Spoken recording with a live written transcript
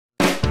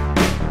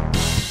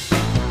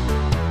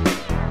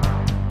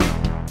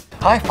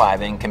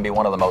High-fiving can be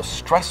one of the most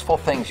stressful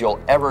things you'll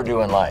ever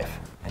do in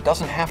life. It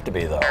doesn't have to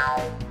be, though.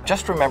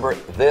 Just remember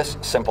this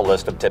simple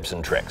list of tips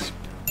and tricks.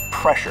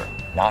 Pressure,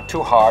 not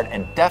too hard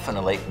and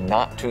definitely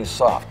not too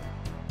soft.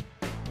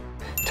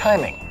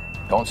 Timing,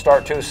 don't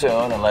start too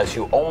soon unless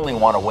you only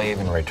want to wave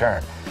in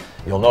return.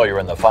 You'll know you're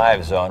in the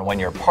 5 zone when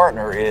your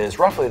partner is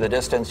roughly the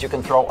distance you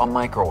can throw a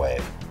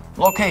microwave.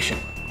 Location,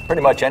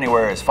 pretty much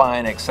anywhere is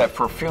fine except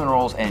for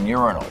funerals and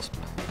urinals.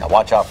 Now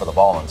watch out for the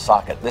ball and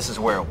socket. This is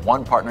where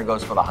one partner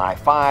goes for the high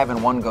five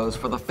and one goes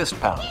for the fist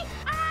pound.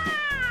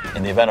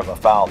 In the event of a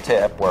foul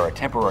tip where a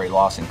temporary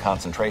loss in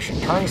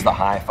concentration turns the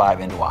high five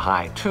into a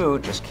high 2,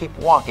 just keep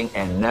walking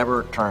and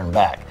never turn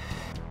back.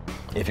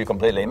 If you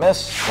completely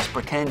miss, just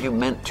pretend you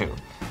meant to.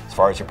 As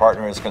far as your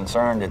partner is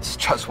concerned, it's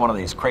just one of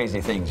these crazy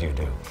things you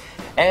do.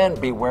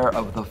 And beware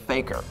of the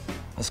faker.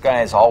 This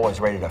guy is always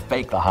ready to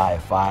fake the high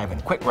five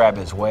and quick grab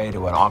his way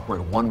to an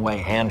awkward one-way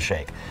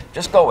handshake.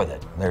 Just go with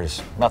it.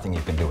 There's nothing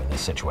you can do in this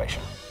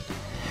situation.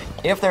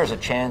 If there's a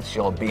chance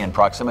you'll be in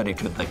proximity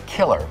to the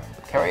killer,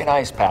 carry an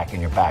ice pack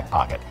in your back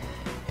pocket.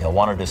 He'll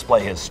want to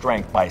display his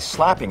strength by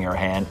slapping your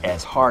hand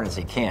as hard as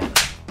he can.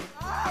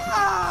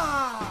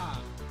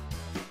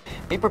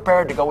 Be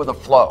prepared to go with the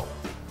flow.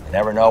 You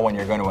never know when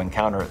you're going to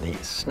encounter the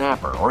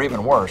snapper, or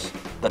even worse,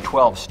 the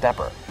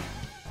 12-stepper.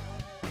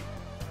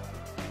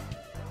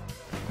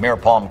 Mere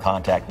palm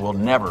contact will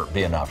never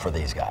be enough for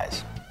these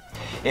guys.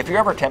 If you're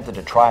ever tempted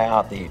to try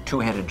out the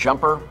two-handed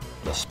jumper,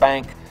 the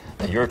spank,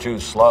 the you're too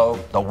slow,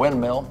 the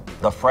windmill,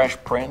 the Fresh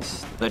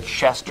Prince, the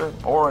Chester,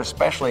 or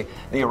especially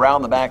the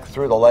around the back,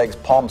 through the legs,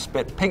 palm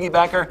spit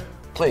piggybacker,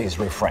 please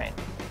refrain.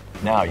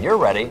 Now you're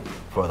ready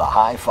for the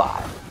high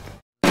five.